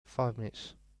5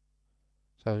 minutes.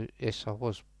 So yes, I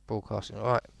was broadcasting.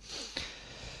 Alright.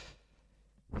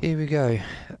 Here we go.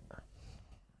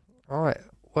 Alright,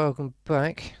 welcome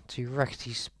back to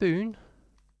Rackety Spoon.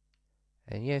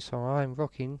 And yes, I am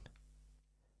rocking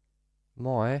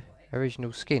my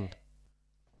original skin.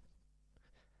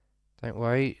 Don't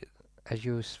worry, as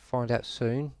you'll find out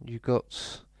soon, you've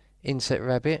got Insect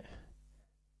Rabbit,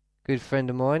 good friend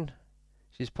of mine.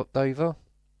 She's popped over.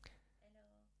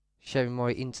 Sharing my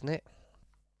internet.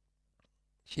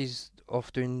 She's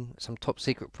off doing some top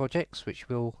secret projects which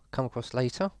we'll come across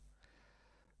later.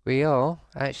 We are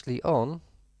actually on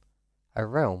a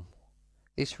realm.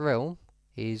 This realm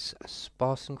is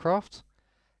SpartanCraft.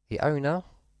 The owner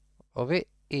of it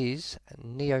is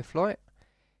NeoFlight.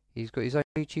 He's got his own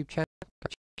YouTube channel.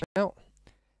 Check it out.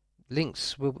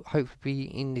 Links will hopefully be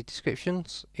in the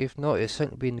descriptions. If not, it'll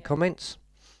certainly be in the comments.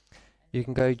 You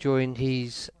can go join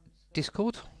his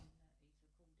Discord.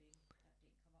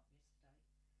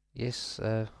 Yes,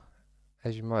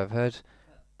 as you might have heard,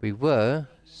 we were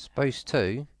supposed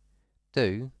to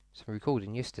do some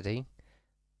recording yesterday,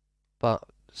 but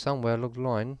somewhere along the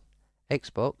line,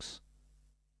 Xbox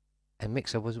and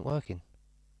Mixer wasn't working.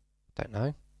 Don't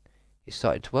know. It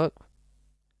started to work.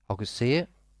 I could see it,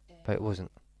 but it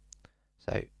wasn't.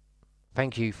 So,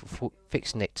 thank you for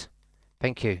fixing it.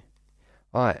 Thank you.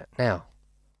 Alright, now,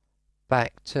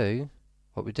 back to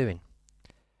what we're doing.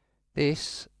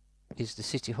 This is the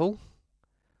City Hall.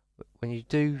 When you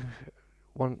do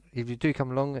if you do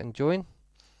come along and join,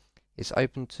 it's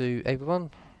open to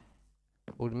everyone,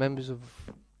 all the members of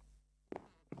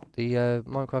the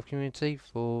Minecraft community,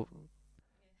 for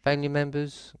family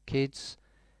members, kids.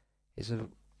 It's a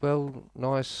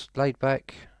nice, laid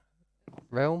back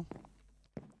realm.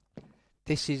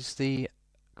 This is the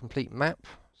complete map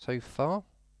so far.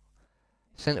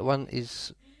 Centre one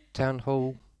is Town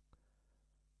Hall,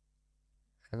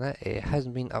 and that it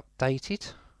hasn't been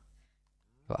updated.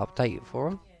 Got to update it for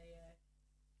them.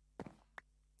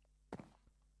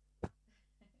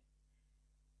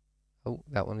 Oh,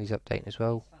 that one is updating as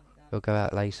well. We'll go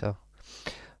out later.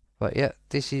 But yeah,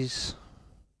 this is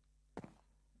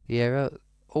the area.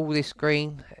 All this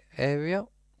green area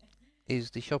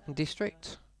is the shopping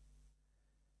district,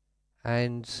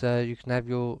 and you can have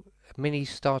your mini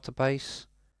starter base,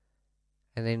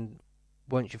 and then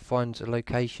once you find a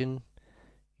location,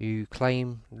 you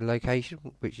claim the location,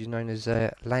 which is known as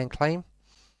a land claim.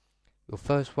 Your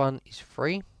first one is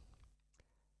free.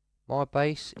 My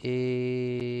base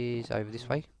is over this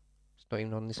way. It's not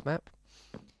even on this map.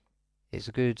 It's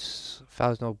a good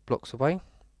 1,000 odd blocks away.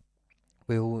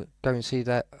 We'll go and see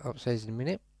that upstairs in a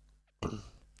minute.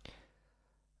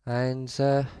 And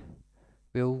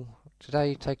we'll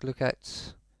today take a look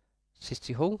at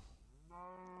City Hall,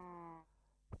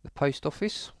 the post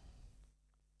office,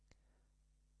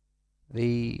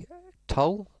 the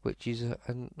toll, which is a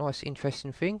nice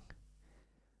interesting thing.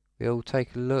 We'll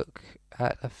take a look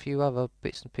at a few other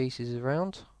bits and pieces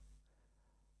around,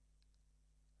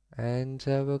 and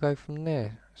we'll go from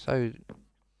there. So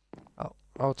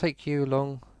I'll take you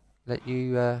along, let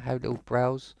you have a little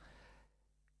browse.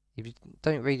 If you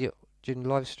don't read it during the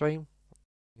live stream,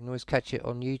 you can always catch it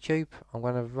on YouTube. I'm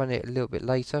going to run it a little bit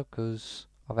later because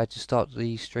I've had to start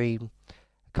the stream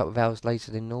a couple of hours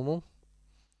later than normal.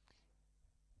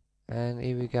 And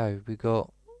here we go. We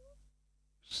got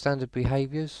standard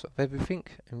behaviours of everything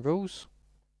and rules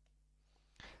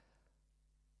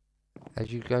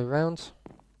as you go around.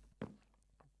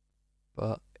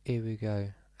 But here we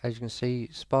go. As you can see,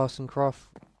 SpartanCraft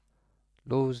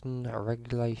laws and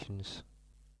regulations.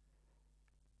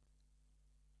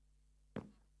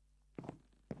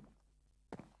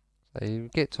 So you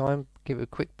get time, give it a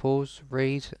quick pause,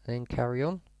 read, and then carry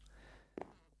on.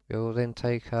 We'll then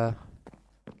take a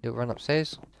little run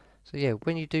upstairs. So yeah,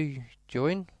 when you do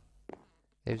join,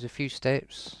 there's a few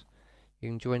steps. You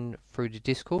can join through the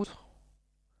Discord,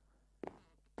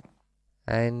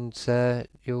 and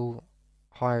you'll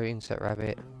hire Insect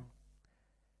Rabbit.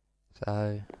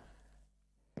 So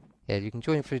yeah, you can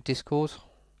join through the Discord,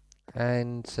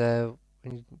 and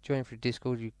when you join through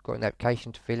Discord, you've got an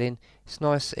application to fill in. It's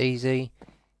nice, easy.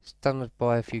 It's done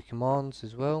by a few commands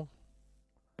as well.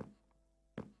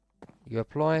 You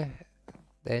apply,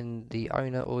 then the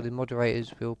owner or the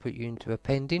moderators will put you into a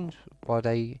pending while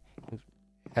they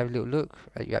have a little look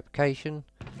at your application.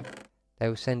 They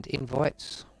will send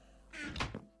invites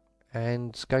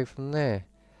and go from there.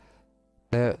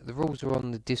 The rules are on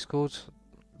the Discord.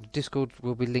 The Discord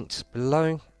will be linked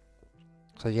below.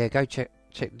 So yeah, go check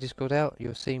the Discord out.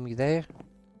 You'll see me there.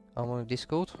 I'm on a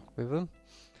Discord with them.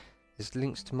 There's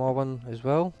links to my one as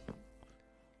well.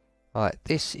 Right,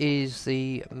 this is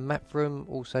the map room,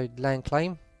 also land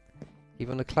claim. If you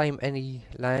want to claim any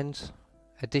land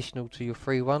additional to your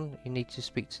free one, you need to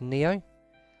speak to Neo,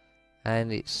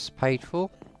 and it's paid for.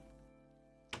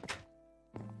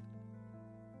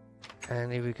 And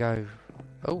here we go.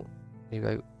 Oh, here we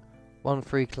go. 1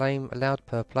 free claim allowed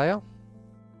per player.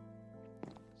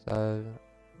 So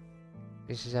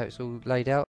this is how it's all laid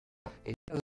out.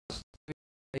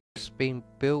 It's been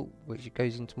built, which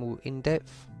goes into more in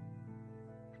depth.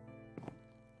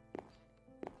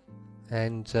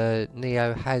 And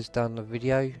Neo has done a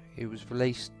video. It was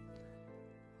released,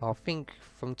 I think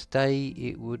from today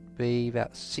it would be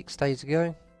about 6 days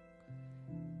ago.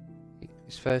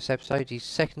 His first episode. His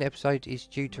second episode is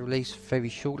due to release very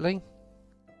shortly,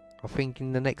 I think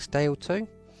in the next day or two.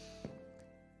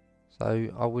 So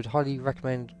I would highly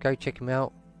recommend go check him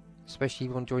out, especially if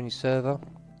you want to join his server,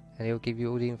 and he'll give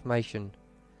you all the information.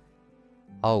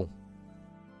 Oh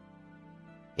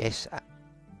yes,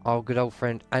 our good old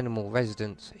friend Animal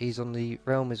Resident, he's on the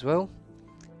realm as well.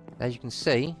 As you can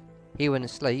see, he went to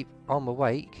sleep, I'm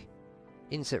awake,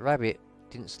 Insect Rabbit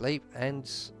didn't sleep,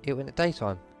 and it went at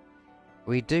daytime.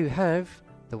 We do have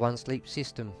the one sleep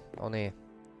system on here.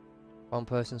 One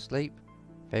person sleep,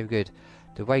 very good.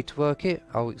 The way to work it,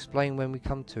 I'll explain when we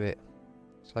come to it.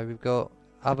 So we've got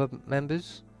other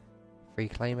members, free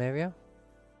claim area,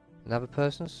 and other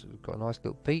persons. We've got a nice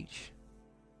little beach,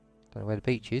 don't know where the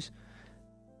beach is.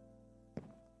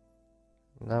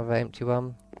 Another empty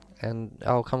one, and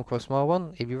I'll come across my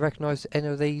one. If you recognise any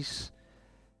of these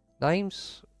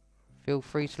names, feel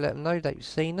free to let them know that you've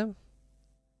seen them.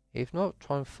 If not,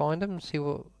 try and find them and see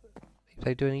what if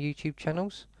they do in the YouTube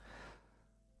channels.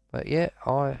 But yeah,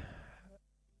 I'm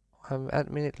at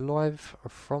the minute live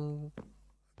from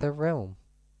the realm.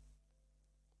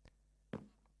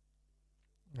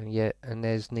 And yeah, and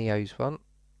there's Neo's one.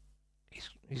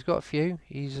 He's got a few.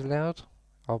 He's allowed.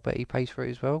 I'll bet he pays for it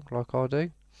as well, like I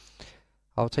do.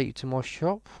 I'll take you to my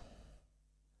shop,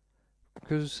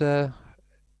 because if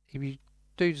you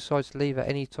do decide to leave at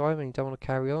any time and you don't want to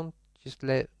carry on, just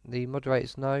let the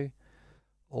moderators know,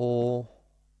 or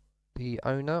the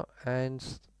owner, and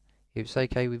if it's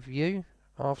okay with you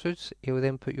afterwards, he will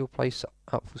then put your place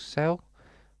up for sale,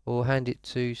 or hand it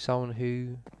to someone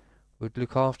who would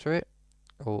look after it,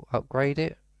 or upgrade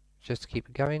it, just to keep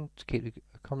it going, to keep the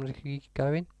community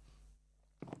going.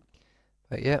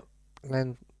 But yeah,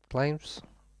 land claims.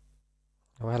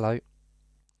 Oh hello.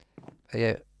 But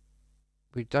yeah,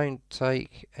 we don't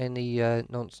take any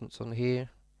nonsense on here.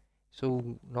 It's all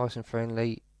nice and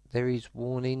friendly. There is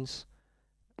warnings,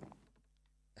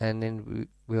 and then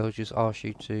we'll just ask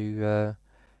you to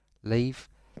leave.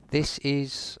 This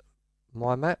is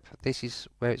my map. This is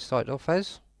where it started off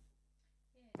as,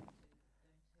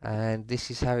 and this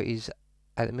is how it is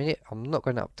at the minute. I'm not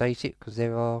going to update it because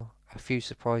there are a few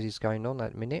surprises going on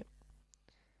at the minute.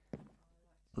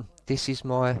 This is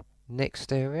my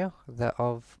next area that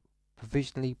I've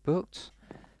provisionally booked.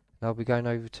 I'll be going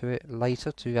over to it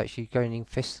later to actually go and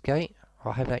investigate.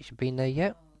 I haven't actually been there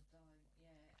yet.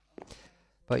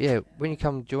 But yeah, when you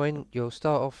come join, you'll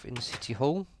start off in the City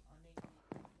Hall.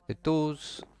 The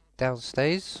doors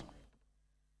downstairs,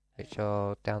 which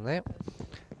are down there,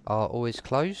 are always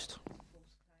closed.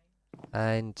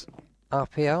 And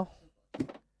up here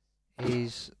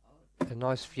is a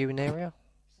nice viewing area,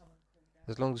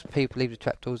 as long as people leave the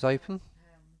trapdoors open.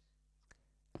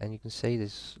 And you can see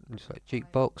there's looks like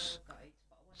jukebox,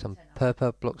 some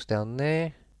purple blocks down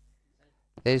there.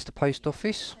 There's the post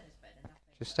office,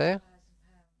 just there.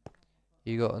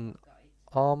 You got an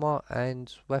armour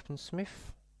and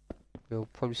weaponsmith. You'll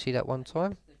probably see that one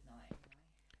time.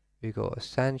 We've got a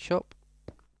sand shop.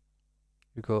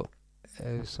 We've got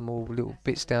some more little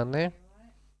bits down there.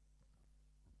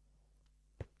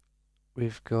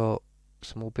 We've got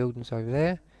some more buildings over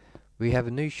there. We have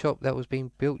a new shop that was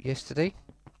being built yesterday.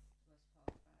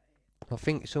 I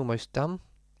think it's almost done.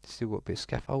 Still got a bit of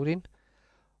scaffolding.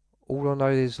 All I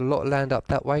know, there's a lot of land up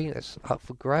that way that's up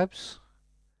for grabs.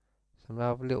 Some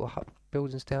other little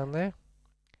buildings down there.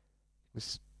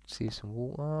 Let's see some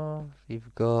water.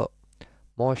 You've got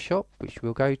my shop, which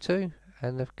we'll go to,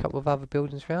 and a couple of other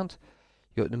buildings around.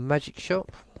 You've got the magic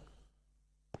shop,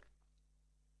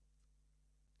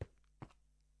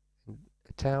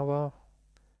 a tower,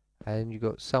 and you've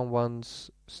got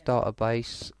someone's starter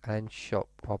base and shop,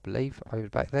 I believe, over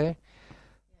back there.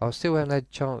 I still haven't had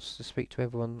a chance to speak to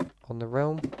everyone on the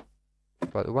realm,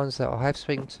 but the ones that I have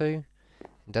spoken to and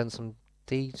done some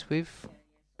deeds with,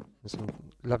 and some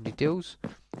lovely deals,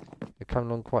 they're coming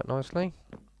along quite nicely.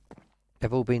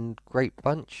 They've all been a great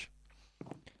bunch.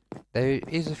 There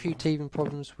is a few teething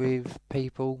problems with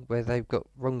people where they've got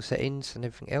wrong settings and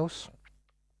everything else.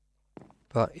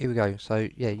 But here we go. So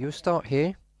yeah, you'll start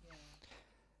here.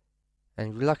 And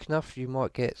if you're lucky enough, you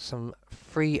might get some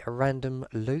free random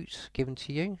loot given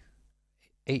to you.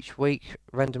 Each week,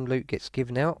 random loot gets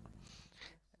given out.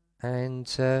 And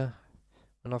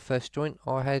when I first joined,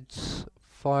 I had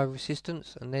fire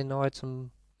resistance, and then I had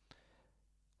some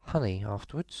honey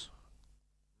afterwards.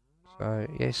 So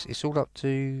yes, it's all up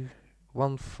to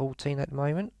 114 at the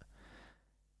moment,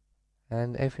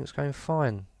 and everything's going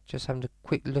fine. Just having a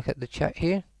quick look at the chat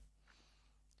here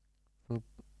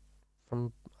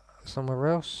from somewhere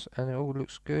else, and it all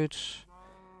looks good.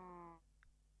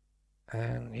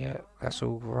 And yeah, that's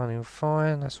all running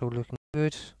fine. That's all looking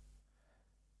good.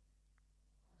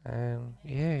 And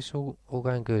yeah, it's all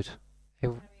going good.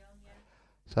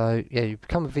 So yeah, you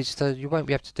become a visitor. You won't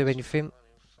be able to do anything.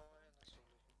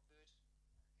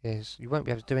 Yes, you won't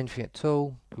be able to do anything at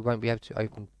all. You won't be able to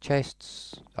open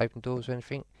chests, open doors or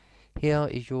anything. Here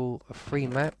is your free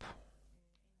map.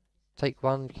 Take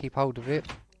one, keep hold of it.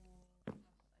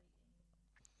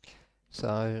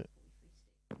 So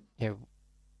yeah,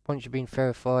 once you've been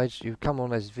verified, you come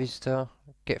on as a visitor,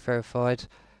 get verified,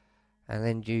 and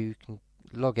then you can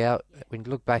log out. When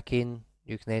you log back in,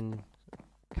 you can then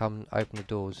come and open the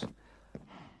doors.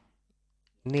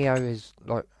 Neo is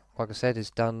like I said,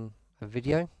 has done a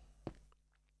video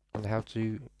on how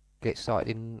to get started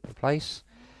in a place.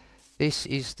 This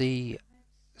is the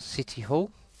City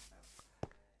Hall.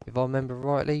 If I remember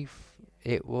rightly,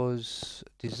 it was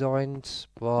designed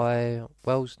by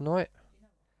Wells Knight.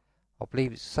 I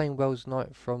believe it's the same Wells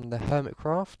Knight from the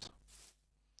Hermitcraft.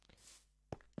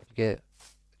 You get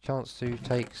a chance to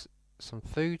take some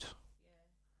food,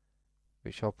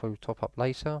 which I'll probably top up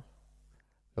later.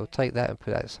 We'll take that and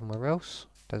put that somewhere else.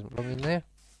 Doesn't belong in there.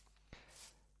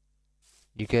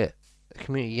 You get a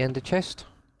community ender chest.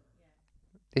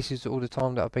 This is all the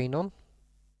time that I've been on.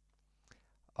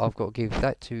 I've got to give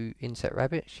that to Insect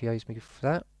Rabbit. She owes me for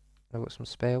that. I've got some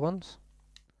spare ones.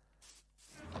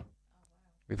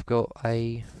 We've got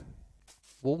a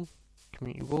wall,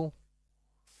 community wall,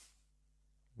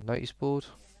 notice board.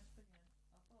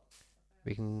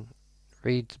 We can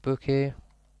read the book here.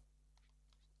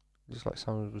 Looks like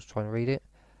someone was trying to read it.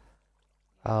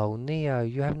 Oh, Neo,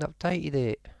 you haven't updated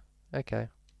it. Okay,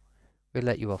 we'll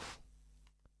let you off.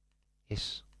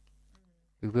 Yes,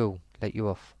 we will let you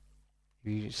off.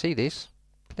 If you see this,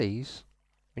 please,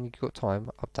 when you've got time,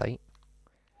 update.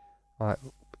 Right,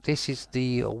 this is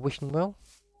the wishing well.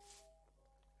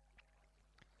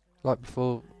 Like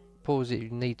before, pause it if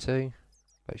you need to,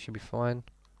 but it should be fine.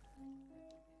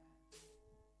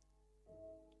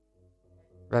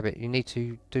 Rabbit, you need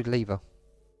to do the lever.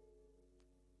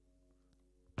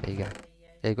 There you go.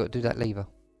 Yeah, you've got to do that lever.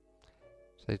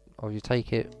 So, or you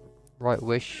take it, right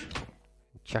wish,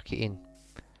 and chuck it in.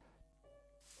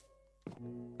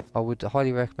 I would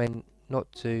highly recommend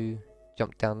not to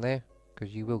jump down there,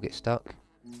 because you will get stuck.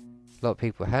 A lot of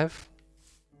people have.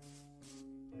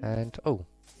 And, oh.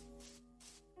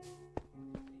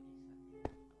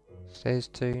 Stairs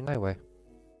to nowhere.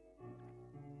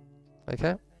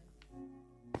 Okay.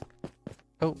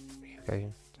 Oh,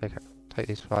 okay. Take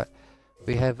this. Right.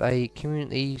 We have a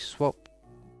community swap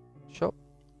shop.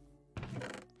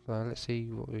 So let's see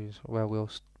what is. Well, we'll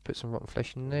put some rotten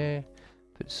flesh in there.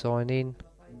 Put the sign in.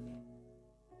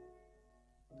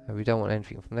 And we don't want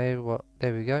anything from there. What?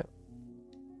 There we go.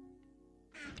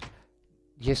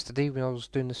 Yesterday when I was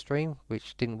doing the stream,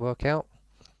 which didn't work out,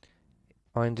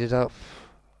 I ended up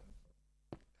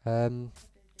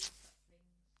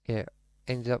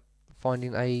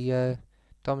finding a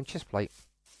diamond chest plate.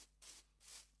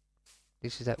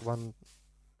 This is that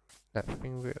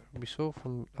thing we saw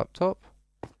from up top.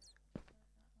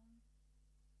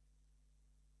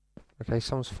 Okay,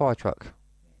 someone's fire truck.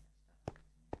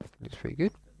 Looks pretty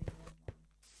good.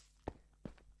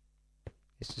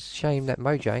 It's a shame that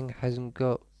Mojang hasn't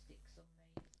got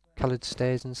coloured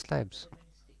stairs and slabs.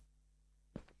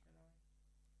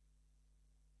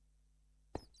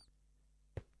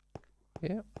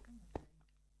 Yeah.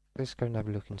 Let's go and have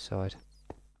a look inside.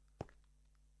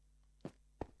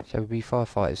 Shall we be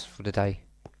firefighters for the day?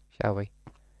 Shall we?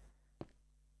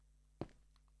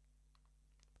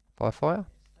 Firefighter?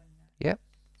 Yep.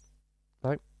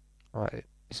 Nope. Alright,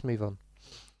 let's move on.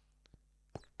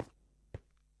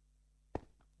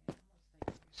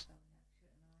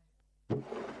 It's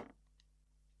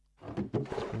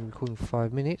been recording for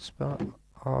 5 minutes, but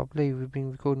I believe we've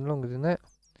been recording longer than that.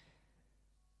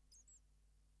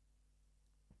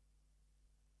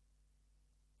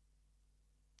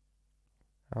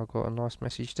 I've got a nice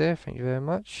message there, thank you very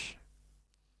much.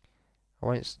 I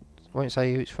won't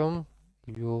say who it's from.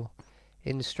 If you're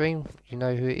in the stream, you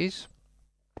know who it is.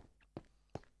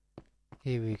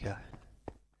 Here we go.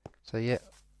 So yeah,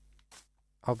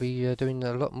 I'll be doing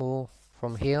a lot more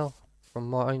from here, from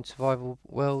my own survival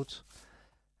worlds,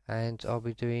 and I'll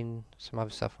be doing some other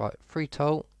stuff like free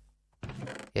toll.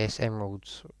 Yes,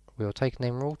 emeralds. We'll take an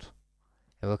emerald,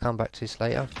 and we'll come back to this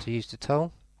later to use the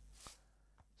toll.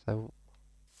 So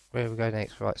where we go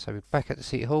next? Right, so we're back at the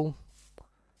City Hall.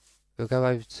 We'll go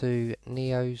over to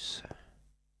Neo's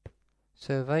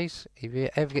surveys. If you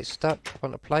ever get stuck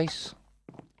on a place,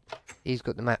 he's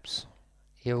got the maps.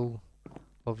 He'll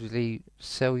obviously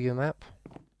sell you a map,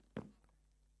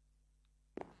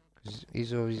 because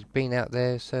he's always been out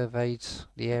there, surveyed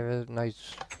the area,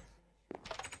 knows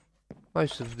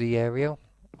most of the area,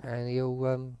 and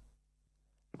he'll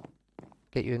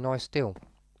get you a nice deal.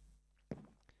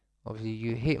 Obviously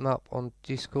you hit him up on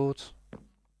Discord,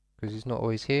 because he's not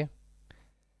always here.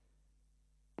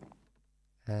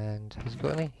 And has he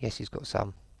got any? Yes, he's got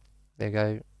some. There you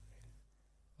go.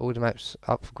 All the maps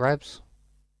up for grabs.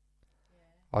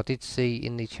 I did see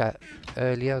in the chat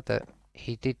earlier that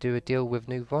he did do a deal with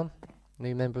new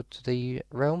member to the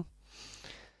realm.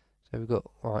 So we've got,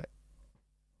 right,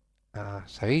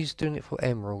 so he's doing it for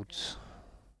emeralds.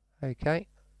 Okay,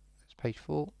 that's page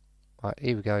 4. Right,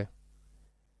 here we go.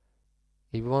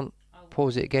 If you want,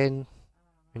 pause it again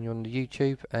when you're on the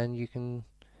YouTube and you can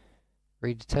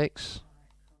read the text.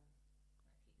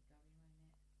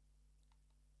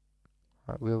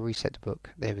 Right, we'll reset the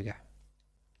book. There we go.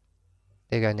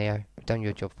 There you go, Neo. We've done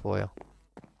your job for you.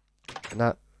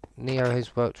 Now, Neo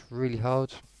has worked really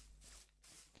hard.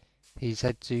 He's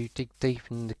had to dig deep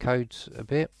in the codes a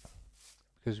bit,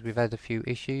 because we've had a few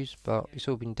issues, but it's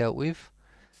all been dealt with.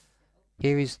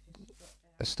 Here is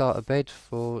a starter bed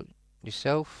for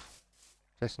yourself,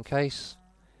 just in case.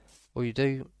 All you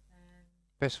do,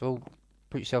 first of all,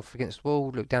 put yourself against the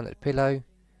wall, look down at the pillow,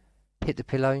 hit the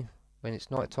pillow when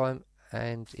it's night time,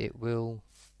 and it will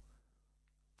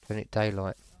turn it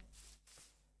daylight.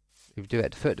 If you do it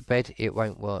at the foot of the bed, it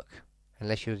won't work.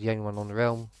 Unless you're the only one on the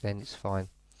realm, then it's fine.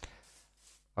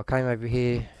 I came over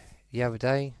here the other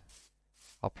day.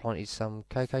 I planted some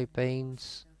cocoa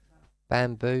beans,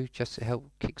 bamboo, just to help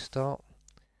kickstart.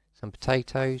 Some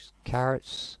potatoes,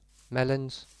 carrots,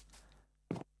 melons.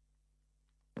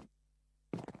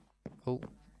 Oh,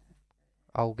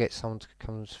 I'll get someone to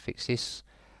come and fix this.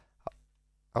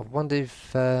 I wonder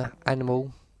if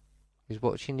Animal is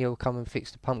watching. He'll come and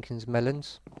fix the pumpkins,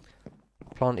 melons.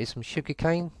 Planted some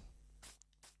sugarcane.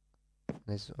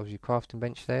 There's obviously a crafting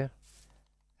bench there.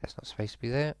 That's not supposed to be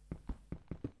there.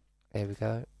 There we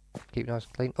go. Keep it nice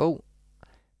and clean. Oh,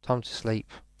 time to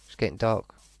sleep. It's getting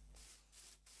dark.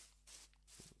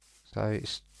 So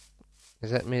it's,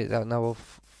 does that mean that I know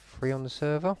of 3 on the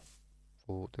server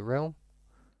for the realm?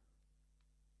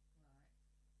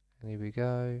 And here we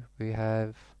go. We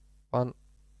have 1,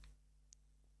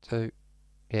 2,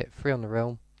 yeah, 3 on the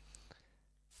realm.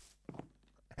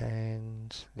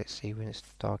 And let's see when it's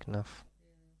dark enough.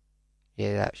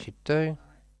 Yeah, that should do.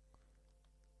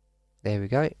 There we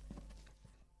go.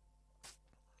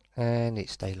 And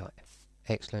it's daylight.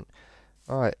 Excellent.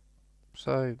 Alright,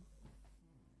 so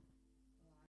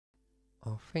I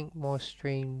think my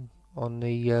stream on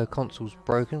the console's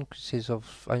broken, because it says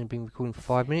I've only been recording for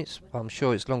 5 minutes, but I'm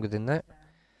sure it's longer than that.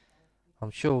 I'm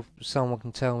sure someone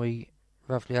can tell me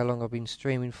roughly how long I've been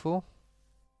streaming for.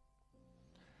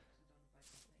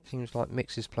 Seems like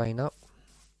Mix is playing up.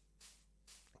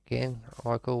 Again,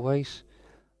 like always.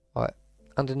 Right,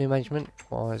 under new management,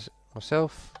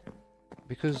 myself,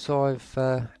 because I've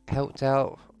helped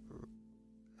out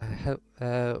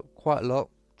quite a lot,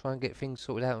 trying to get things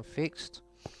sorted out and fixed.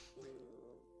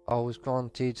 I was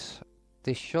granted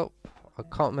this shop. I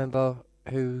can't remember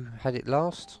who had it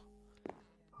last.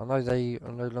 I know they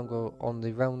are no longer on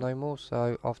the realm no more,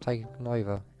 so I've taken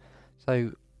over.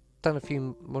 So, done a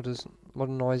few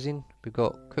modernising. We've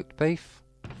got cooked beef,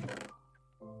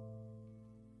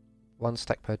 1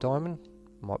 stack per diamond.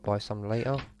 Might buy some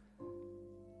later.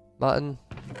 Mutton,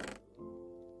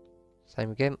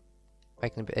 same again,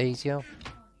 making it a bit easier.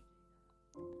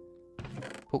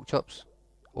 Pork chops.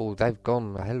 Oh, they've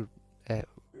gone a hell,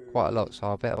 quite a lot,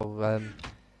 so I bet I'll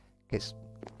get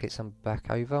some back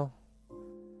over.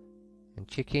 And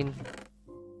chicken's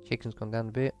gone down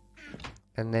a bit.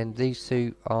 And then these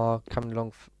 2 are coming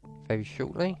along very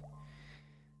shortly.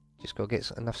 Just got to get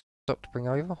enough stock to bring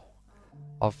over.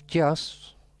 I've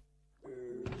just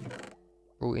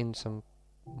brought in some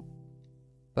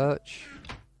birch.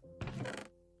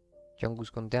 Jungle's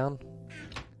gone down.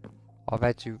 I've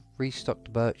had to restock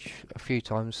the birch a few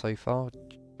times so far,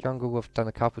 Jungle I've done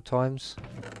a couple times.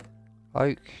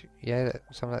 Oak, yeah,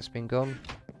 some of that's been gone.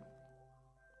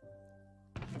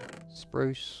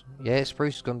 Spruce, yeah,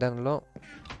 spruce has gone down a lot.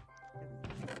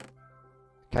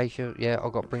 Acacia, yeah,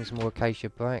 I've got to bring some more acacia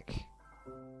back.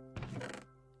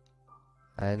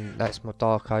 And that's my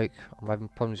dark oak. I'm having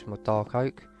problems with my dark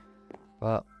oak,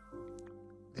 but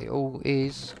it all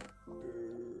is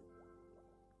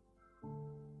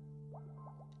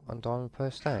 1 diamond per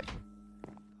stack.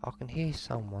 I can hear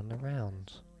someone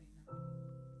around.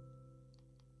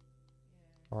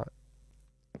 Right.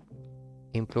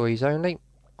 Employees only.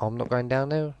 I'm not going down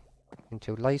there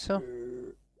until later.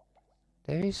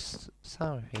 There is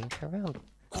something around.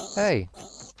 Hey!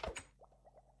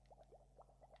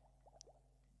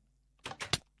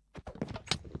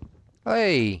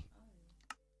 Hey!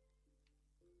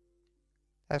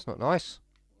 That's not nice.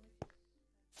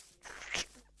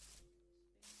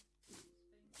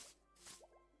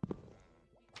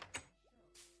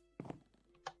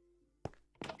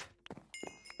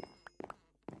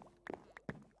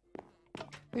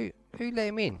 Who let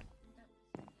him in?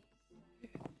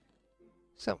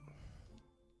 So,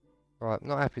 right,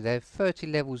 not happy there. 30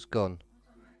 levels gone.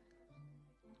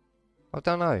 I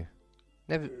don't know.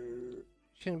 Never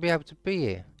shouldn't be able to be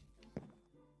here.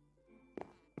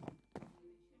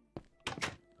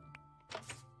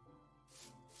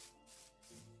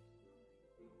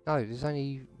 No, there's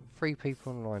only 3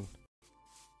 people online.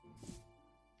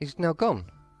 He's now gone.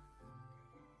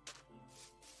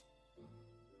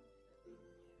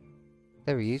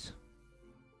 There he is.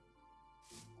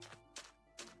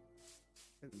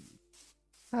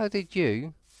 How did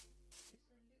you?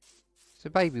 It's a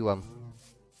baby one.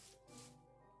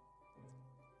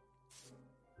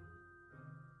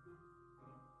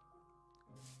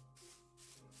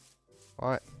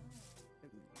 Right.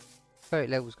 30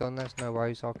 levels gone, that's no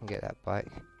worries, I can get that back.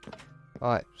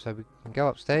 Right, so we can go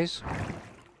upstairs.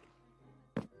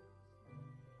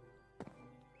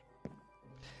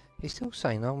 It's still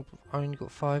saying I only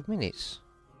got 5 minutes.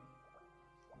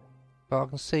 But I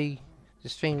can see the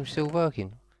stream is still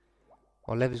working.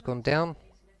 My lever's gone down.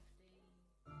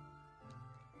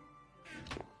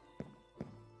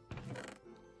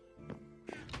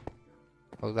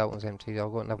 Oh, that one's empty,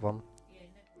 I've got another one.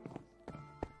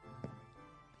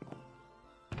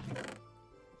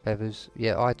 Feathers.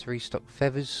 Yeah, I had to restock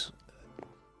feathers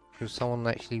because someone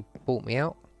actually bought me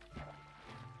out.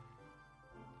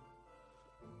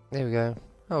 There we go.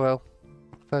 Oh well.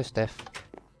 First death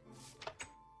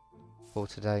for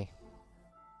today.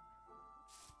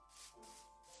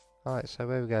 Alright, so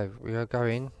where we go? We are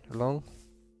going along.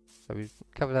 So we've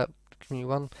covered up community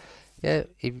 1. Yeah,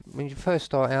 when you first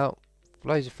start out,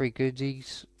 loads of free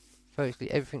goodies.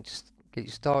 Virtually everything to get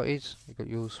you started. You've got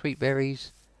your sweet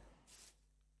berries,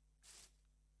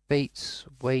 beets,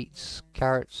 wheats,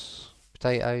 carrots,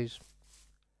 potatoes,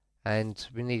 and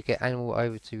we need to get animal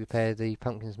over to repair the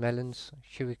pumpkins, melons,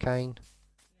 sugarcane.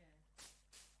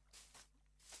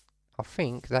 I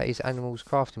think that is animal's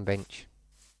crafting bench.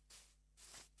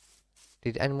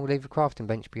 Did animal leave a crafting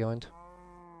bench behind?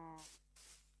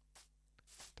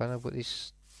 Don't know what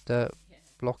this dirt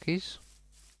block is.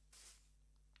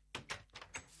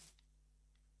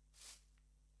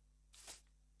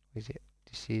 Is it?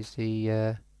 This is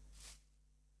the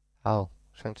oh,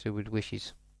 something to do with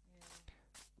wishes.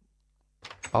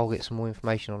 I'll get some more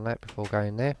information on that before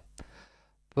going there.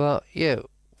 But yeah,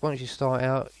 once you start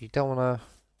out, you don't want to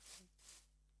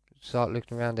start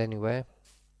looking around anywhere.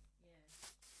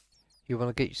 You want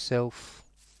to get yourself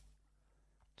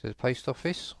to the post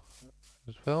office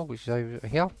as well, which is over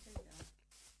here.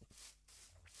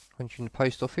 Once you're in the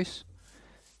post office,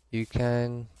 you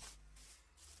can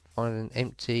find an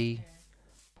empty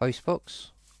post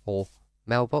box or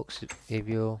mailbox if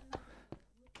you're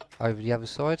over the other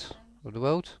side of the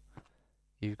world.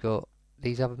 You've got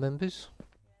these other members.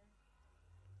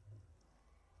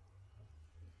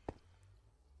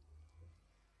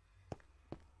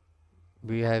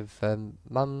 We have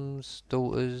mums,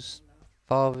 daughters,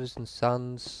 fathers and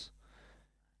sons.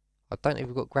 I don't know if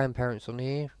we've got grandparents on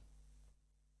here,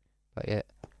 but yeah,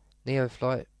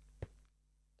 NeoFlight.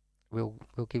 We'll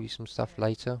give you some stuff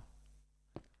later.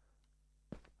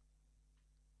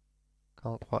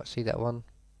 Can't quite see that one.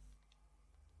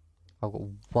 I've got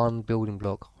 1 building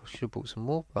block. I should have bought some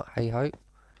more, but hey ho.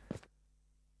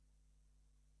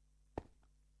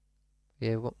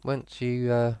 Yeah, once you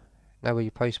know where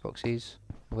your post box is,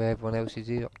 where everyone else's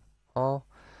are,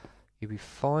 you'll be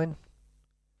fine.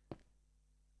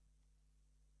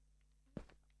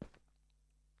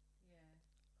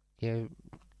 Yeah,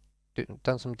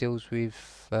 done some deals with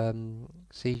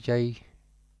CJ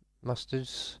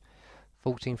Mustards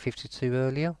 1452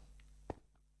 earlier.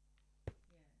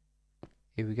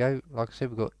 Here we go. Like I said,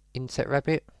 we've got Inset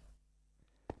Rabbit.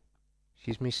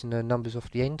 She's missing her numbers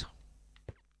off the end.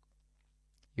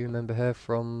 You remember her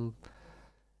from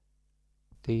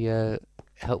the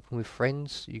Helping with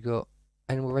Friends. You got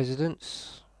Animal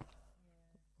Residence.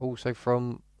 Also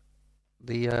from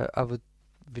the other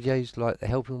videos, like the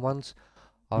helping ones.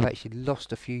 I've actually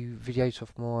lost a few videos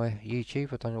off my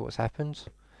YouTube. I don't know what's happened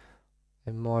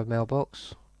in my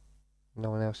mailbox. No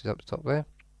one else is up the top there.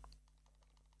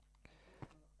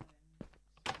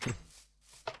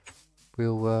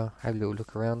 We'll have a little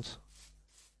look around.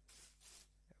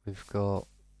 We've got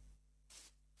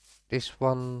this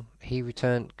one. He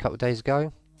returned a couple of days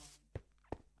ago,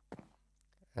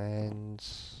 and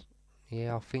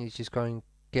yeah, I think he's just going to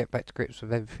get back to grips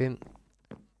with everything.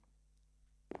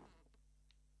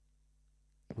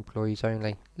 Employees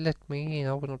only. Let me in.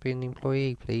 I want to be an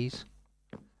employee, please.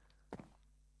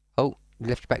 Oh, he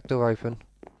left his back door open.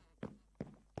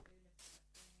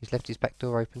 He's left his back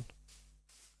door open.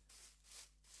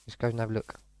 Let's go and have a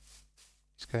look.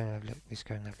 Let's go and have a look. Let's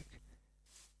go and have a look.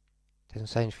 Doesn't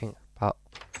say anything, but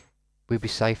we'll be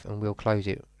safe and we'll close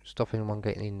it. Stop anyone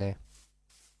getting in there.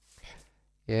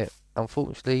 Yeah,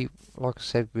 unfortunately, like I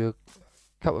said, we're a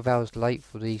couple of hours late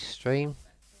for the stream.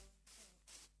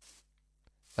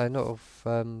 No, not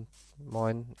of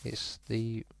mine. It's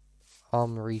the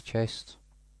armory chest.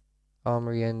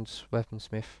 Armory and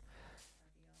weaponsmith.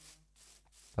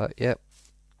 But yep,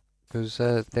 because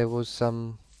there was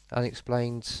some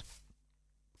unexplained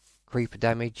creeper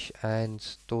damage and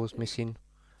doors missing,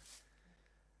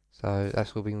 so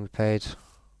that's all been repaired.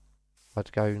 I had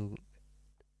to go and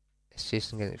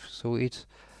assist and get it sorted.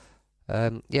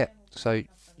 Yeah, so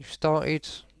you've started,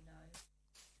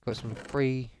 got some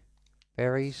free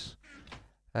berries,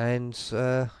 and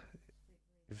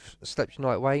you've slept your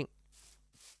night away.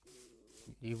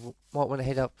 You might want to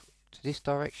head up to this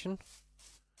direction.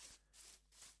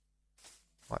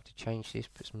 Might have to change this,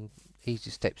 put some easy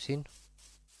steps in.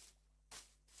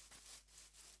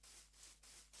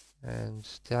 And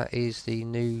that is the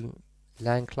new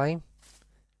land claim.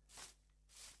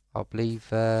 I believe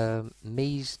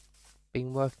Me's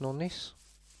been working on this.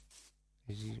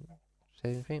 Did you say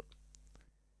anything?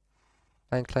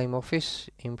 Land claim office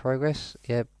in progress.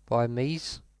 Yeah, by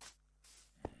Me's.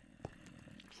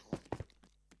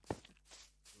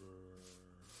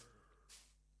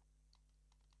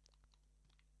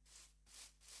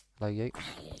 Hello, you.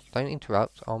 Don't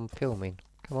interrupt. I'm filming.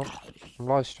 Come on. I'm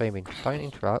live streaming. Don't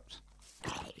interrupt.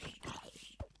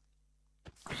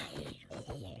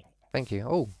 Thank you.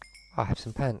 Oh, I have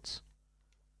some pants.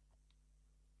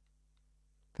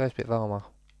 First bit of armour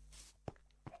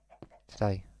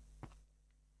today.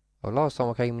 Well, last time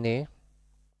I came in here,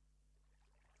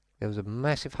 there was a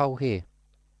massive hole here.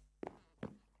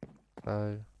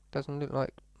 So, doesn't look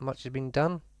like much has been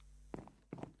done.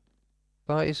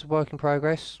 But it's a work in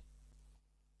progress.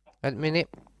 At the minute,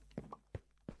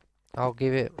 I'll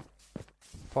give it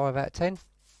 5 out of 10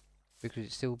 because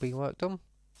it's still being worked on.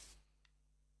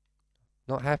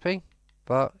 Not happy,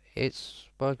 but it's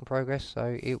work in progress,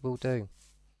 so it will do.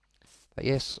 But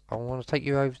yes, I want to take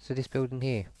you over to this building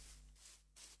here.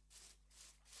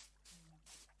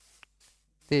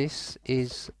 This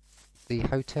is the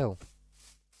hotel,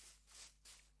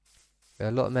 where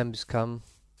a lot of members come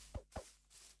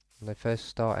when they first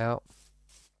start out.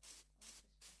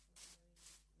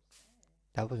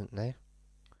 That wasn't there.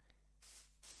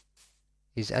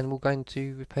 Is Animal going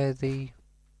to repair the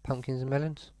pumpkins and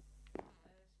melons?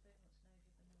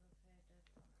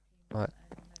 Right,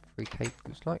 3K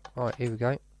looks like. Right, here we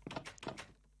go.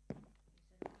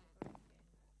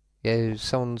 Yeah,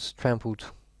 someone's trampled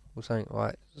or something.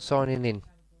 Right, signing in.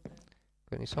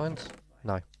 Got any signs?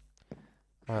 No.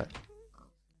 Right,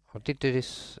 I did do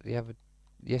this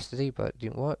yesterday, but it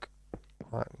didn't work.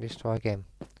 Right, let's try again.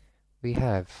 We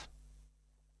have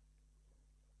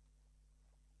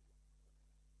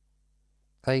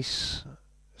Ace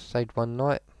stayed one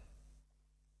night.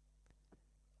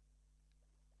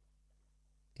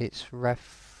 It's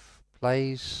Raf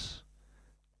Plays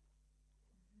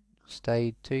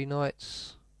stayed 2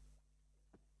 nights.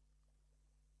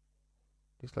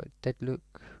 Looks like Dead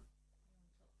Look.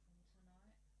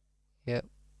 Yep.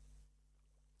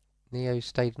 Neo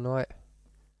stayed a night.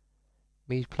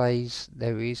 Me Plays,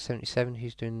 there he is, 77,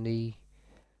 who's doing the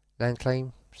land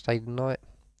claim, stayed a night.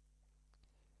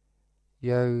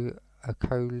 Yo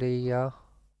Acolia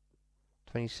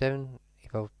 27,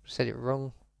 if I've said it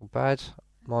wrong or bad,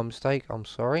 my mistake, I'm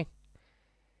sorry.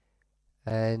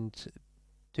 And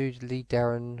Doodly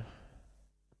Darren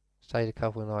stayed a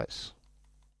couple of nights.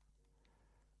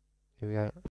 Here we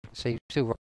go. See, still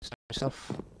writing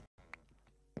stuff.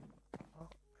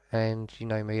 And you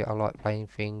know me, I like playing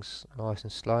things nice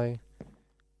and slow.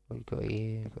 What you got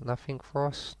here? Got nothing for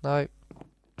us? No.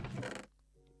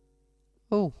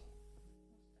 Oh,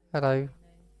 hello.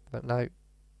 But no.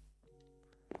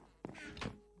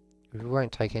 We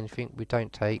won't take anything. We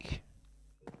don't take.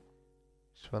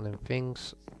 It's one of them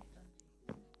things.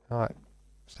 Alright.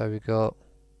 So we got.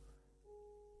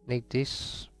 Need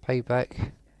this.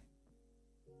 Payback.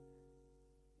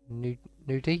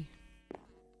 Nudie.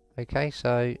 Okay,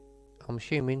 so I'm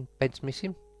assuming bed's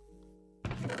missing.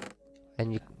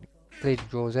 And you clear the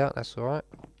drawers out, that's alright.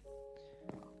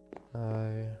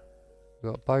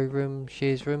 We've got bow room,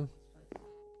 shears room.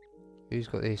 Who's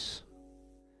got this?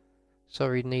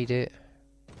 Sorry, need it.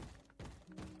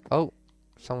 Oh,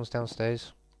 someone's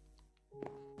downstairs.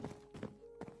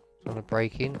 Trying to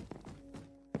break in.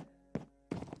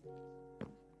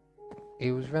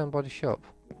 He was round by the shop.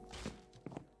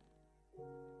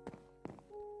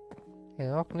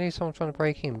 Yeah, I can hear someone trying to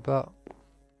break in, but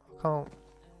I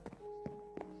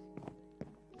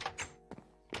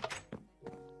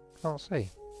can't see.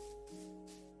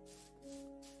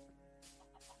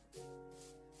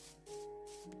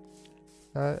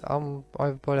 I'm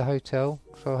over by the hotel,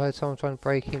 so I heard someone trying to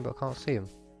break in, but I can't see him.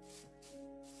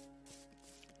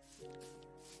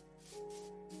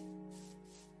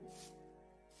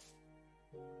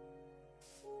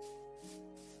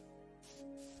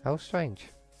 How strange.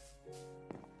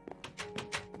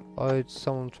 I heard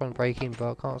someone trying to break in,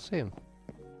 but I can't see him.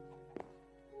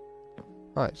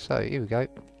 Right, so here we go.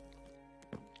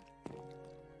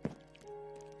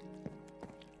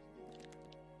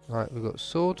 Right, we've got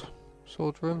sword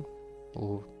room,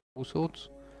 or all swords.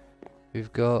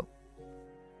 We've got,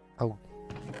 oh,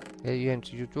 yeah, you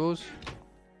empty your drawers.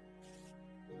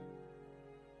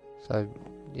 So,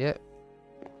 yeah.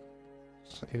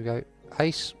 So here we go.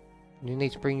 Ace, you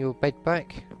need to bring your bed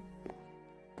back.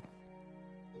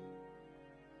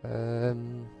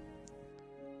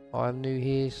 I'm new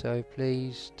here, so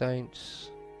please don't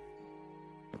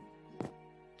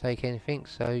take anything.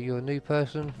 So you're a new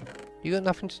person. You got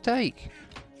nothing to take.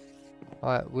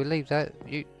 Alright, we'll leave that.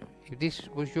 If this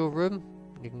was your room,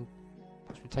 you can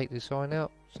possibly take the sign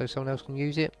out so someone else can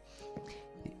use it.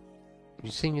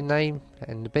 You've seen your name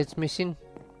and the bed's missing.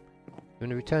 You want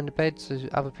to return the bed so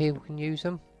other people can use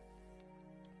them.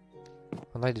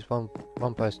 I know there's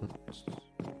one person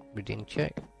we didn't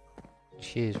check.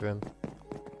 Shears room.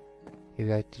 Here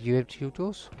we go. Did you empty your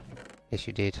doors? Yes,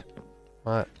 you did.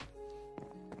 Right.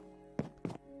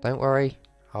 Don't worry.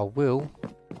 I will.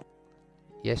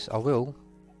 Yes, I will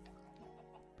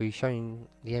be showing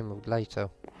the emerald later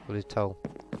with the toll.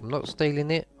 I'm not stealing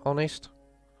it, honest.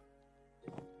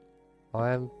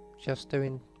 I am just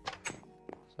doing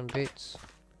some bits.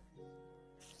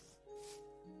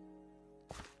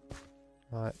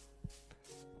 Right.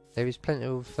 There is plenty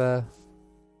of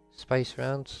space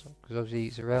around, because obviously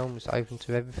it's a realm, it's open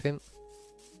to everything.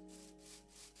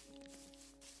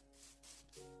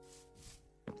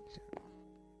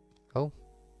 Oh.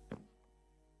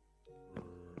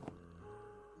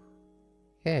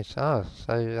 Yes, so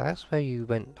that's where you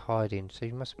went hiding, so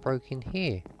you must have broke in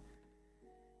here.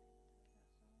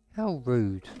 How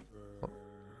rude.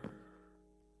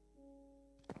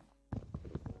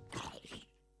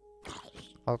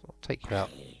 I'll take you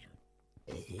out.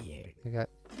 Here you go.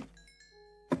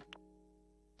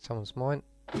 Someone's mine.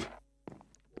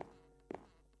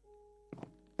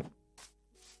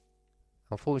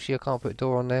 Unfortunately, I can't put a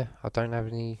door on there. I don't have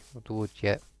any of the wood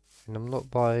yet. And I'm not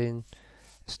buying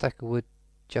a stack of wood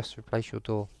just to replace your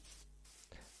door.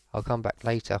 I'll come back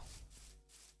later.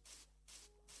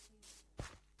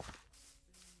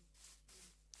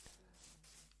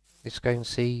 Let's go and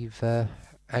see if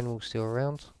animal's still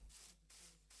around.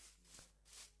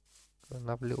 Got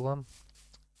another little one.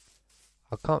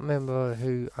 I can't remember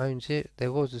who owns it.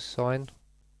 There was a sign,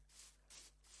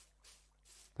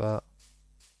 but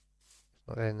it's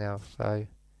not there now, so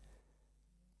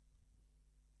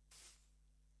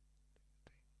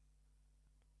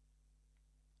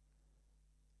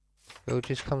we'll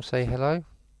just come say hello.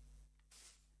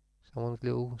 Someone's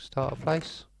little starter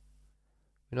place.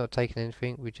 We're not taking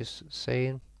anything, we're just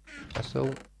seeing. That's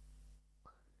all.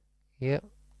 Yep,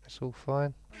 that's all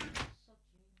fine.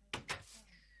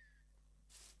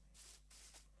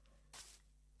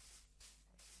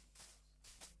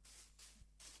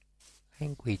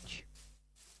 Language.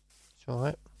 It's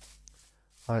alright.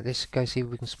 Alright, let's go see if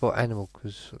we can spot animal,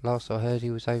 because last I heard he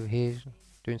was over here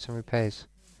doing some repairs.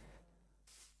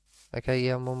 Okay,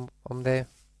 yeah, I'm there.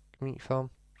 Community farm.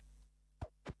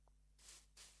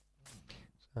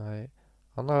 So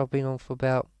I know I've been on for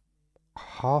about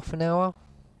half an hour,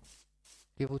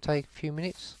 give or take a few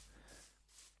minutes.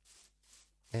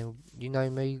 And you know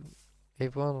me,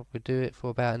 everyone, we'll do it for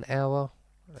about an hour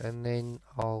and then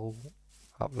I'll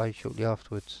upload shortly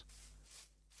afterwards.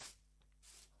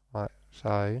 Right,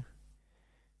 so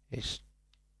it's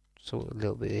sort a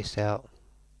little bit of this out.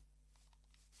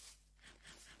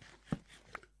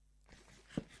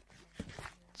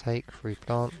 Take,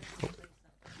 replant. Oh.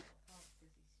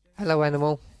 Hello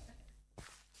animal.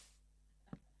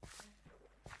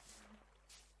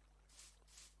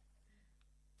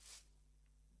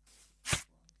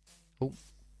 Oh.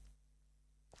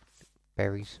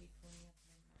 Berries.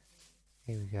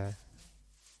 Here we go.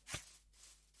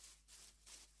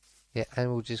 Yeah,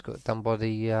 animal just got done by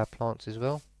the plants as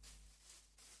well.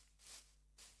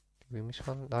 Did we miss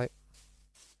one? No.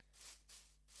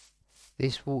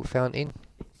 This water fountain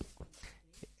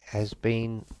has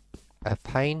been a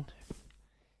pain.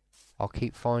 I'll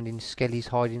keep finding skellies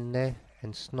hiding in there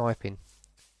and sniping.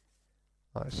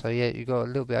 Right, so yeah, you got a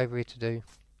little bit over here to do.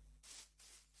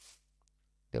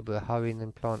 A little bit of hoeing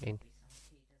and planting.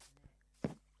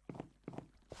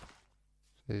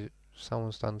 So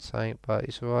someone's done the same, but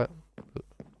it's alright.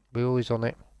 We're always on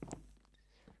it.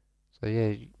 So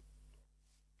yeah,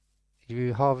 if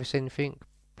you harvest anything,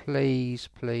 please,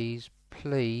 please,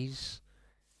 please,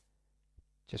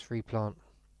 just replant.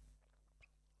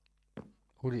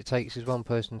 All it takes is one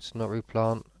person to not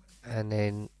replant, and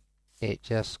then it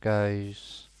just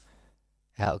goes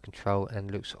out of control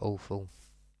and looks awful.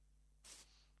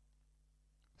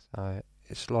 So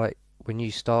it's like when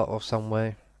you start off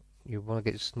somewhere, you want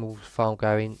to get a small farm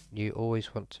going, you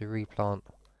always want to replant.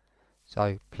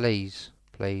 So please,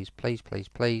 please, please, please,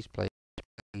 please, please,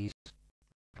 please.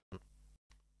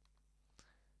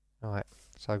 Alright,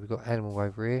 so we've got animal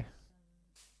over here.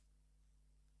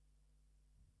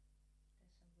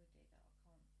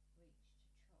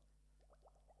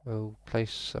 We'll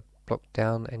place a block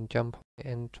down and jump on it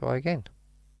and try again.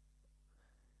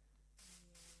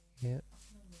 Yeah,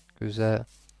 because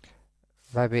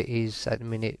Rabbit is at the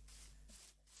minute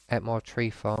at my tree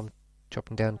farm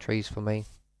chopping down trees for me,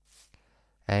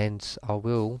 and I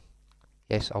will,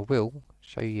 yes I will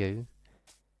show you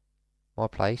my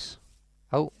place.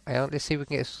 Oh, hang on, let's see if we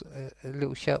can get a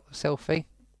little selfie.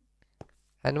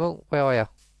 Animal, where are you?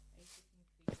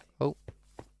 Oh,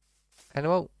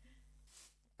 animal,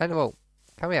 animal,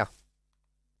 come here.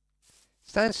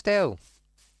 Stand still.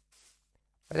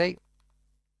 Ready?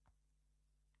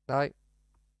 No.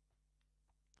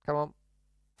 Come on.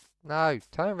 No,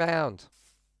 turn round.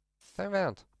 Turn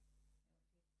round.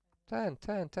 Turn,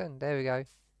 turn, turn. There we go.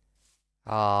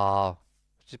 Ah,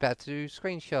 just about to do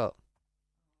screenshot.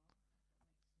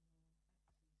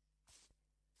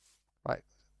 Right,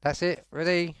 that's it.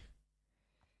 Ready?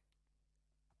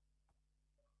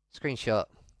 Screenshot.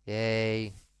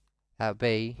 Yay. That'll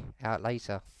be out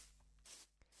later.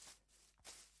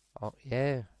 Oh,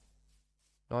 yeah.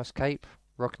 Nice cape.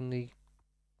 Rocking the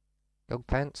gold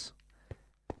pants.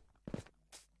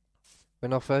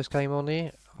 When I first came on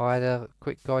here, I had a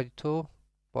quick guided tour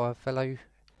by a fellow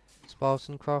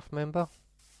SpartanCraft member.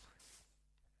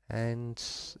 And,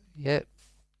 yeah.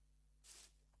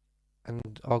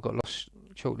 And I got lost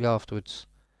shortly afterwards.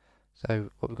 So,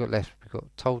 what we've got left, we've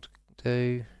got told to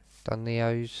do, done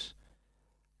Neos.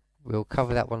 We'll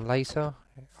cover that one later.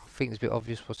 I think it's a bit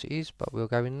obvious what it is, but we'll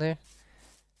go in there.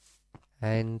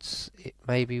 And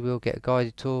maybe we'll get a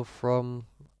guided tour from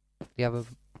the other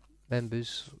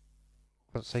members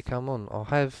once they come on. I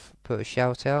have put a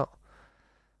shout out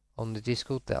on the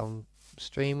Discord that I'm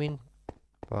streaming,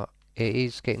 but it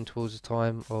is getting towards the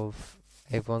time of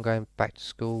everyone going back to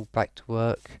school, back to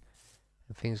work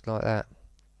and things like that.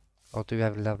 I do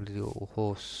have a lovely little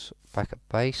horse back at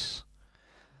base,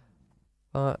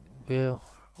 but we're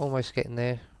almost getting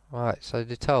there. Right, so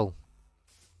the toll,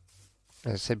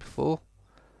 as I said before,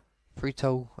 3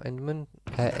 toll emeralds.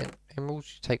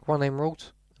 You take 1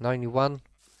 emerald and only 1.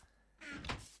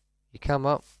 You come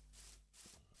up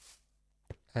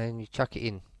and you chuck it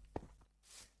in.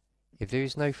 If there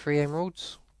is no 3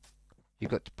 emeralds,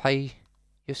 you've got to pay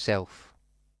yourself.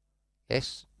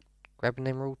 Yes, grab an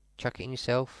emerald, chuck it in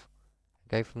yourself, and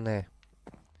go from there.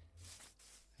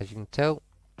 As you can tell,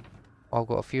 I've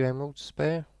got a few emeralds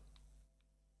spare.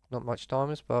 Not much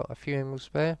diamonds, but a few emeralds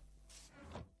spare.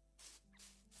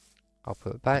 I'll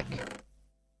put it back.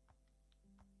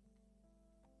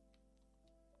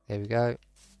 There we go.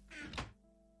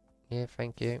 Yeah,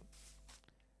 thank you.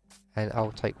 And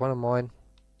I'll take 1 of mine.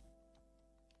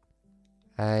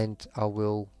 And I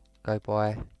will go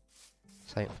buy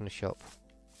something from the shop.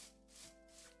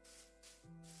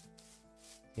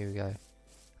 Here we go.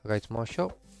 I'll go to my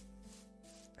shop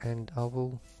and I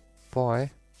will buy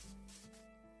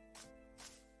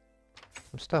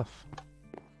some stuff.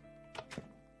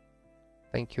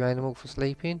 Thank you, animal, for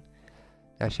sleeping.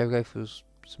 Now shall we go for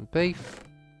some beef,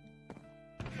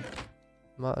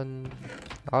 mutton.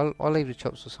 I'll leave the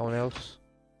chops for someone else.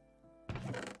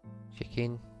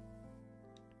 Chicken.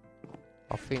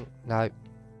 I think no.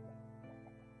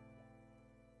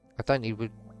 I don't need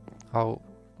wood. I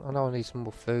know I need some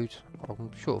more food.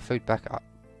 I'm short of food back up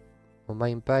my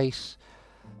main base.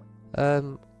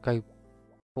 Go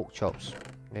pork chops.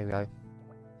 There we go.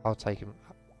 I'll take them.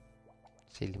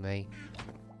 Silly me.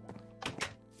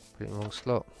 Put it in the wrong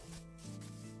slot.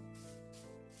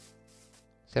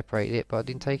 Separated it, but I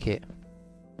didn't take it.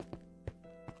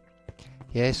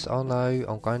 Yes, I know.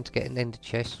 I'm going to get an ender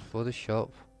chest for the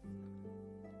shop.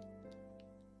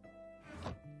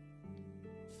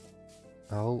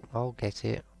 I'll get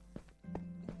it.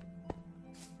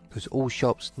 Because all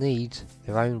shops need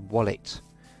their own wallet.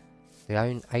 Their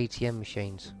own ATM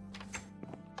machines.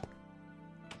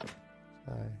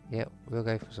 So, yeah, we'll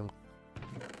go for some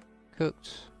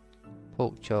cooked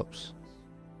pork chops.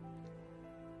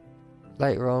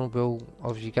 Later on, we'll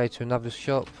obviously go to another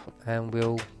shop and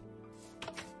we'll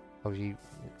obviously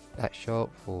that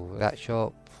shop or that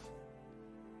shop.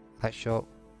 That shop.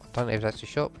 I don't know if that's a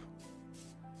shop.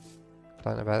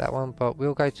 Don't know about that one, but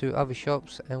we'll go to other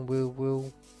shops and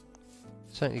we'll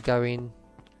certainly go in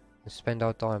and spend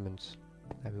our diamonds.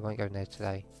 No, we won't go in there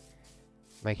today.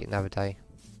 Make it another day.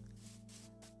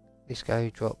 Let's go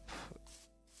drop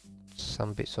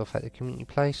some bits off at the community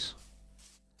place.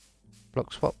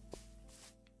 Block swap.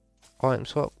 Item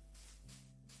swap.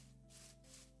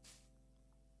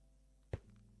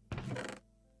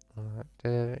 Alright,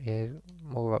 there, yeah,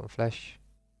 more rotten flesh.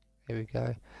 Here we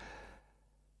go.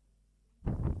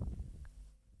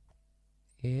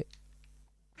 Yeah,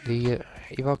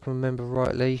 if I can remember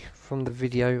rightly from the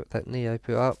video that Neo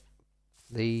put up,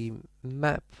 the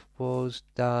map was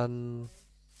done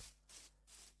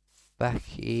back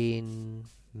in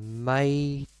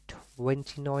May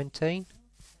 2019,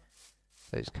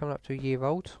 so it's coming up to a year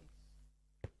old.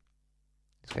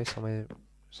 Let's go somewhere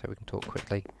so we can talk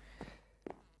quickly.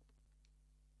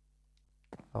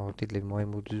 Oh, I did leave my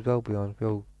emeralds as well behind.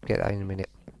 We'll get that in a minute.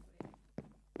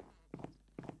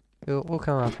 We'll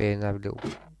come up here and have a little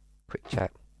quick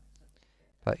chat.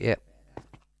 But yep.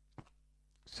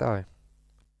 So,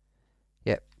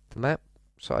 yep, the map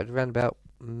started around about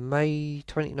May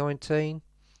 2019.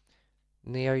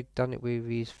 Neo done it with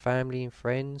his family and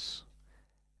friends,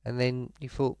 and then he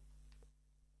thought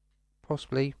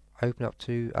possibly open up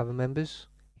to other members.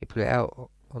 He put it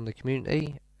out on the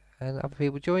community and other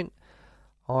people joined.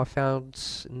 I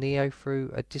found Neo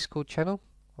through a Discord channel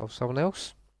of someone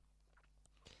else.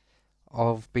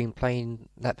 I've been playing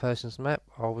that person's map.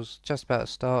 I was just about to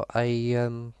start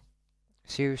a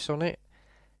series on it,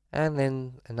 and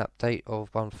then an update of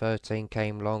 1.13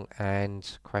 came along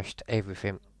and crashed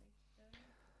everything.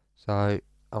 So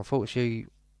unfortunately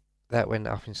that went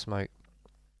up in smoke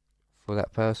for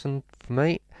that person, for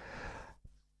me.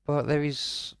 But there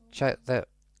is chat that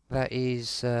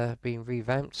is being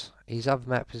revamped. His other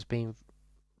map has been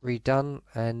redone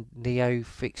and Neo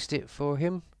fixed it for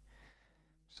him.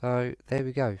 So there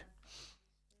we go.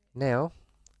 Now,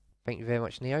 thank you very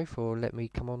much, Neo, for letting me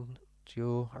come on to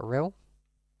your realm.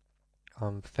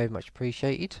 I'm very much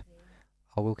appreciated.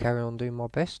 I will carry on doing my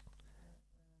best,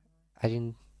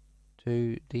 adding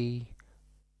to the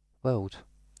world.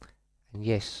 And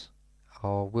yes, I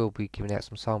will be giving out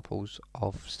some samples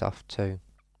of stuff too.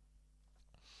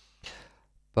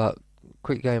 But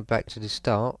quick going back to the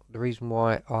start, the reason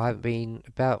why I haven't been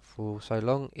about for so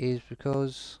long is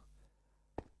because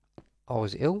I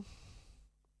was ill,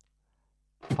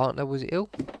 partner was ill,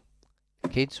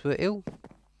 kids were ill,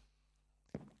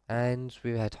 and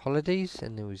we had holidays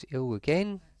and it was ill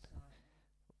again,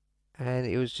 and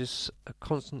it was just a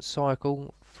constant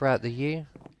cycle throughout the year.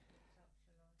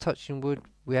 Touching wood,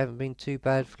 we haven't been too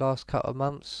bad for the last couple of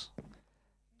months,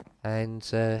 and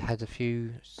had a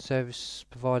few service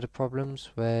provider problems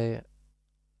where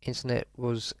internet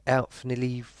was out for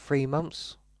nearly 3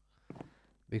 months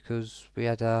because we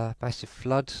had a massive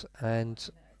flood and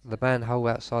the manhole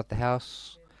outside the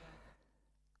house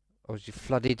obviously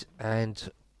flooded, and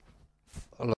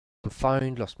I lost my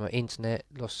phone, lost my internet,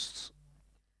 lost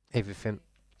everything.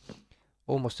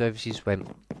 All my services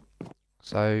went.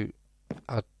 So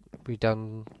we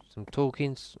done some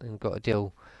talkings and got a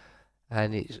deal,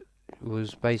 and it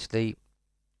was basically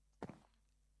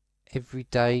every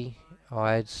day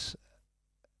I had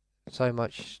so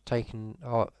much taken.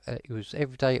 It was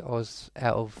every day I was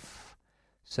out of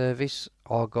service,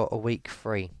 I got a week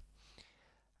free.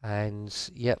 And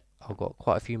yep, I've got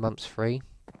quite a few months free.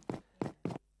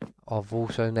 I've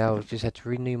also now just had to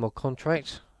renew my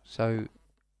contract, so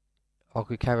I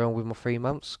could carry on with my 3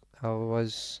 months,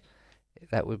 otherwise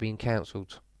that would have been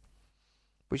cancelled.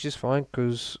 Which is fine,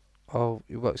 because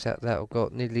it works out that I've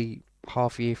got nearly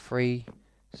half a year free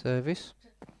service.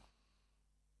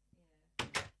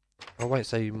 I won't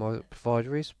say who my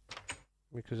provider is,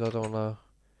 because I don't want to...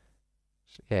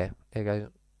 Yeah, there you go.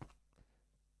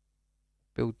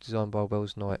 Build designed by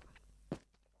Wells Knight.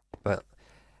 But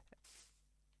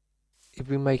if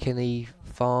we make any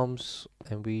farms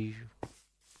and we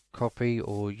copy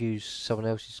or use someone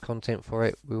else's content for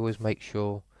it, we always make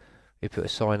sure we put a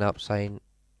sign up saying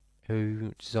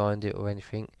who designed it or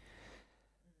anything.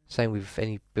 Same with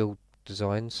any build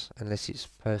designs, unless it's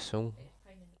personal.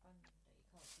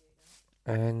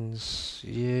 And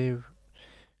yeah,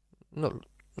 not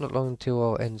long until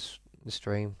I'll end the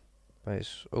stream, but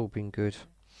it's all been good.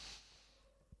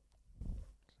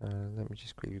 Let me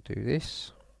just quickly do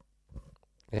this.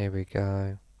 There we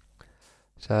go.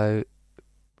 So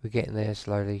we're getting there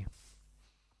slowly.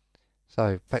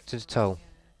 So back to the toll.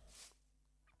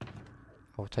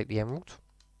 I'll take the emerald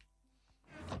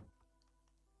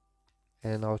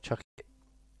and I'll chuck it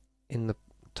in the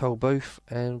toll booth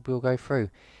and we'll go through.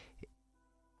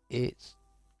 It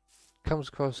comes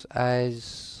across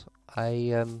as a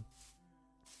here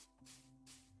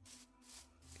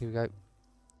we go,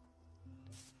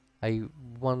 a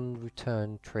one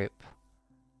return trip.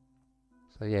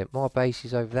 So yeah, my base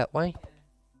is over that way,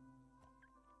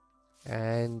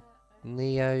 and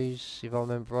Neo's, if I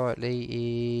remember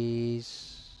rightly,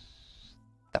 is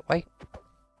that way.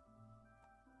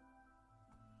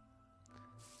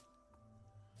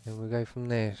 And we'll go from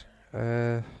there.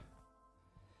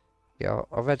 Yeah,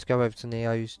 I've had to go over to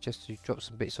Neo's just to drop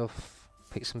some bits off,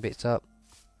 pick some bits up,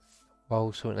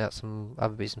 while sorting out some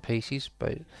other bits and pieces,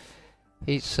 but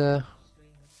it's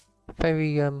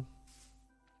very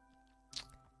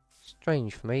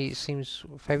strange for me. It seems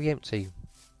very empty,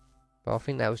 but I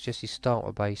think that was just his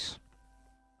starter base.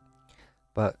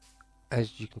 But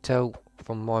as you can tell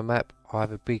from my map, I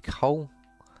have a big hole,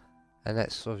 and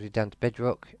that's obviously down to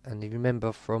bedrock. And if you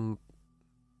remember from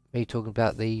me talking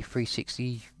about the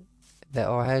 360 that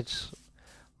I had,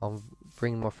 I'm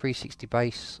bringing my 360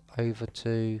 base over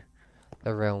to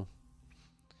the realm.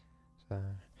 So,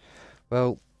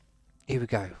 well, here we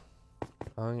go.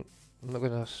 I'm not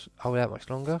going to hold out much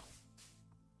longer.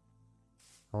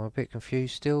 I'm a bit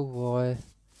confused still why it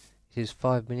is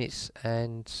 5 minutes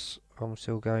and I'm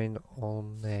still going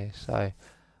on there. So,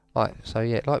 right, so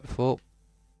yeah, like before,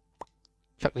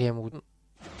 chuck the emerald,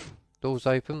 doors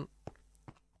open,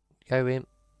 go in,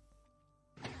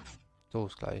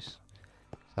 doors closed.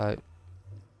 So,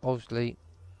 obviously,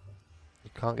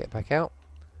 you can't get back out.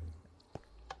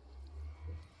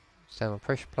 Stand on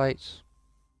pressure plates,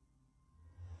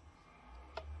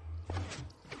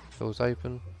 doors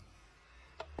open,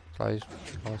 closed,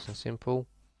 nice and simple.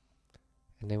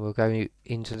 And then we'll go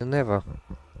into the nether.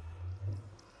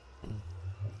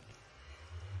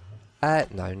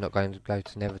 No, not going to go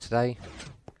to nether today.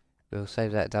 We'll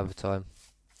save that another time,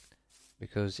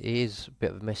 because it is a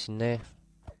bit of a mess in there.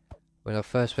 When I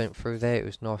first went through there, it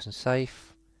was nice and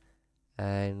safe,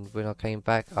 and when I came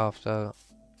back after a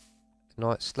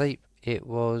night's sleep, it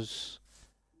was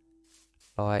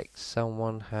like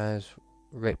someone has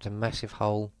ripped a massive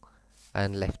hole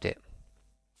and left it.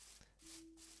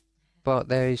 But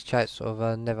there is chats of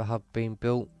a nether hub being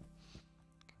built.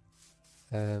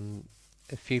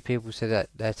 A few people said that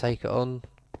they'll take it on,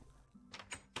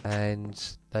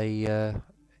 and they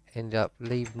ended up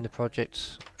leaving the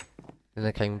project. Then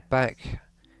they came back.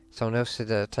 Someone else said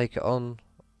they'll take it on,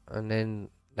 and then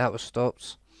that was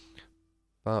stopped.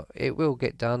 But it will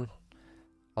get done.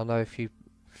 I know a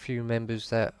few members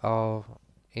that are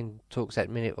in talks at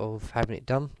the minute of having it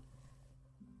done.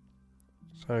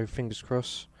 So fingers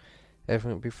crossed,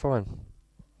 everything will be fine.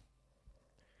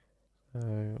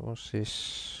 What's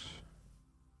this?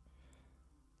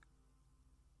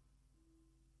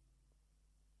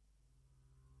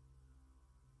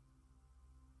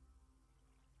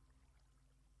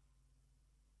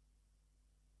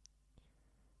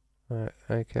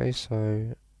 Okay,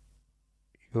 so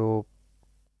your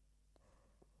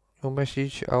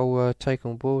message I'll take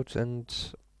on board, and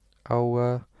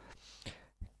I'll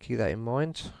keep that in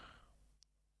mind.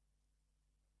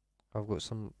 I've got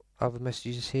some other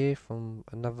messages here from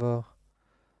another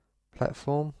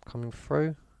platform coming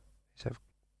through. Let's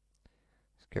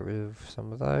get rid of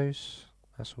some of those.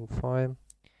 That's all fine.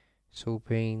 It's all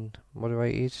been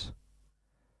moderated.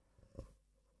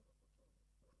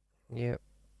 Yep.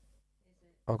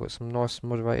 I've got some nice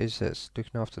moderators that's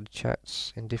looking after the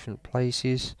chats in different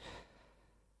places.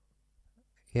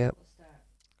 Yep.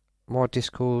 My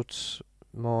Discord,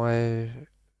 my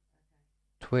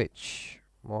Twitch,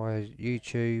 my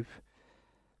YouTube,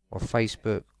 my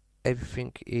Facebook,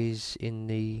 everything is in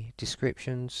the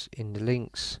descriptions, in the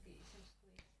links.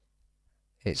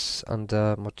 It's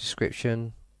under my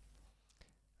description,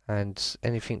 and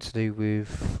anything to do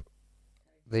with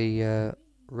the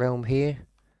realm here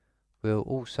will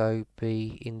also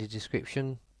be in the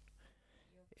description,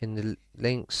 in the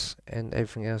links and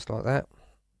everything else like that.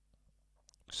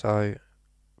 So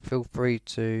feel free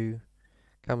to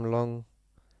come along,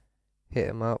 hit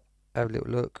them up, have a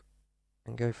little look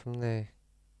and go from there.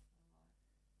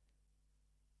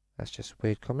 That's just a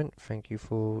weird comment. Thank you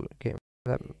for getting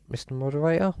that, Mr.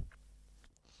 Moderator.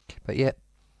 But yeah,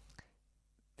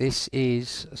 this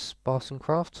is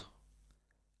SpartanCraft.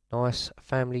 Nice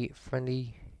family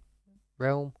friendly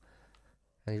realm,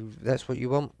 and if that's what you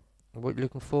want, what you're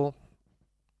looking for,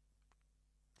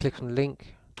 click on the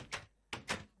link,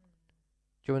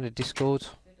 join the Discord,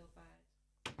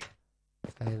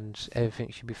 and everything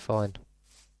should be fine.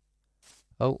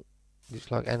 Oh,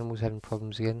 looks like Animal's having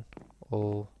problems again,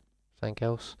 or something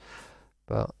else.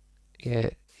 But yeah,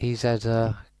 he's had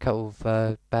a couple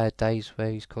of bad days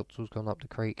where his console's gone up the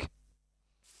creek.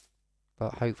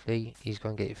 But hopefully he's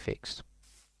going to get it fixed.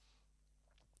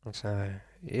 So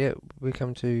yeah, we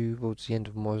come towards the end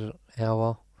of my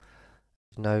hour.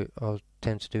 No, I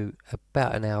tend to do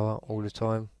about an hour all the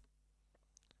time,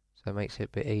 so it makes it a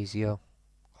bit easier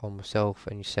on myself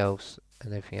and yourselves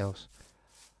and everything else.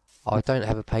 I don't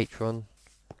have a Patreon.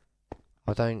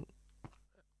 I don't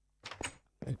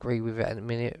agree with it at the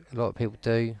minute. A lot of people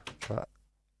do, but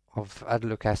I've had a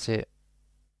look at it.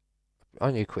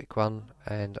 Only a quick one,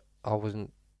 and I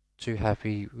wasn't too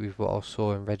happy with what I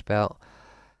saw and read about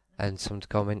and some of the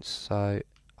comments, so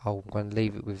I'm going to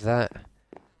leave it with that.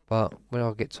 But when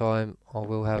I get time, I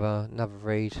will have another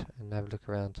read and have a look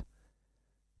around.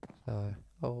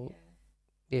 So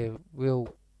yeah,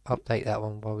 we'll update that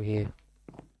one while we're here.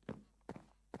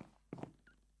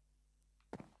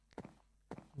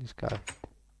 Let's go.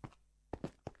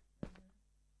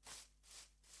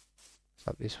 It's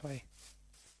up this way.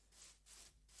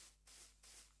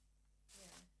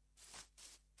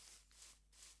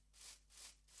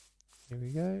 Here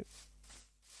we go.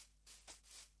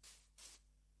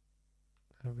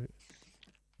 It's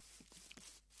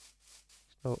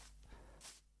not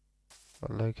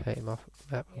locating my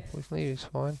map, unfortunately. It's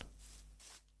fine.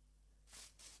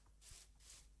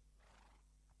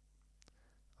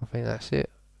 I think that's it.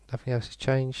 Nothing else has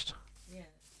changed.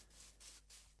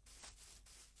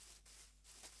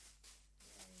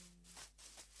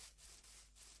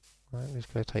 Right, let's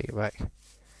go take it back.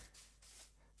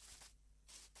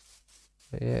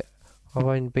 But yeah, I've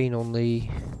only been on the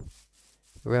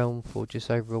realm for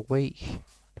just over a week.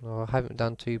 I haven't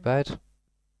done too bad.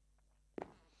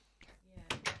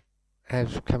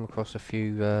 I've come across a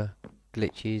few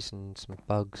glitches and some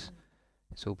bugs.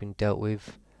 It's all been dealt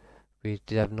with. We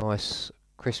did have a nice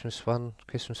Christmas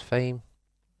theme,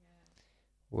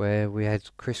 where we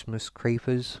had Christmas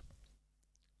creepers.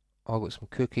 I got some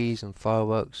cookies and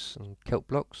fireworks and kelp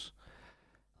blocks,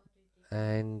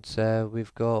 and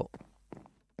we've got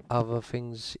other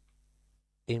things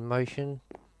in motion.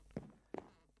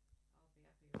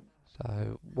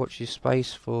 So watch your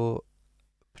space for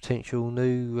potential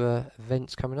new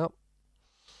events coming up.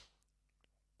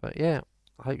 But yeah,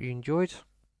 I hope you enjoyed.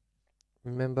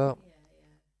 Remember,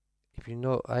 if you're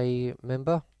not a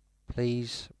member,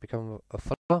 please become a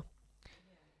follower.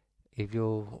 If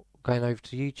you're going over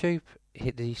to YouTube,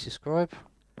 hit the subscribe,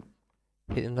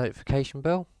 hit the notification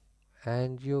bell,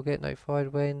 and you'll get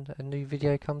notified when a new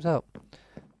video comes up.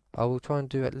 I will try and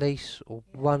do at least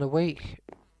one a week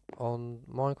on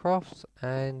Minecraft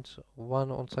and one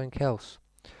on something else.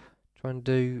 Try and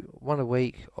do one a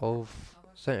week of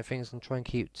certain things and try and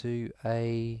keep to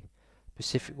a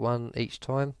specific one each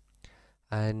time.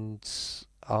 And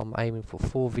I'm aiming for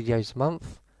 4 videos a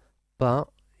month, but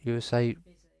you'll say,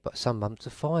 but some months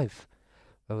are 5.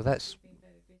 Well, that's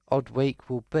odd week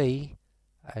will be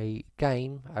a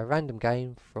random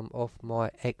game from off my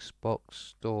Xbox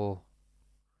store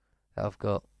that I've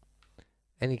got.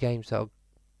 Any games that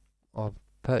I've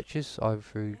purchased, either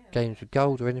through Games with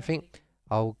Gold or anything,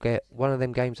 I'll get one of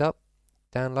them games up,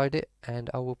 download it, and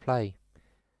I will play.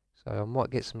 So I might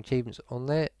get some achievements on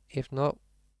there. If not,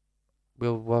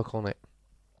 we'll work on it.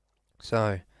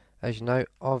 So, as you know,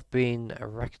 I've been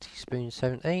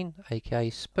RacketySpoon17 AKA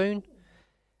Spoon.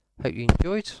 Hope you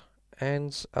enjoyed,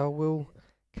 and I will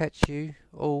catch you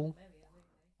all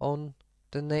on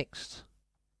the next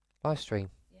live stream.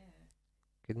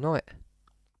 Good night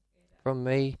from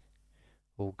me,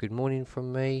 or good morning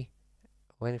from me,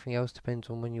 or anything else, depends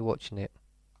on when you're watching it.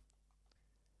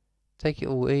 Take it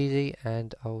all easy,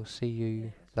 and I'll see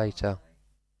you later.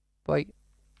 Bye.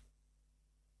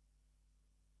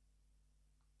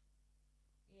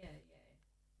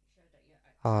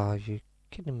 Ah, you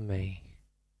kidding me?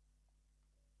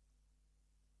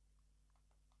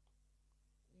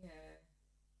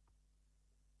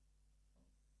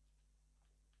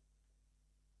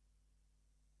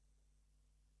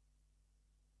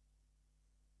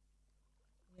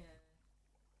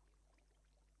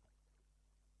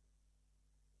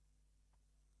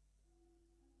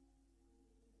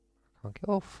 Can't get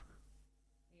off.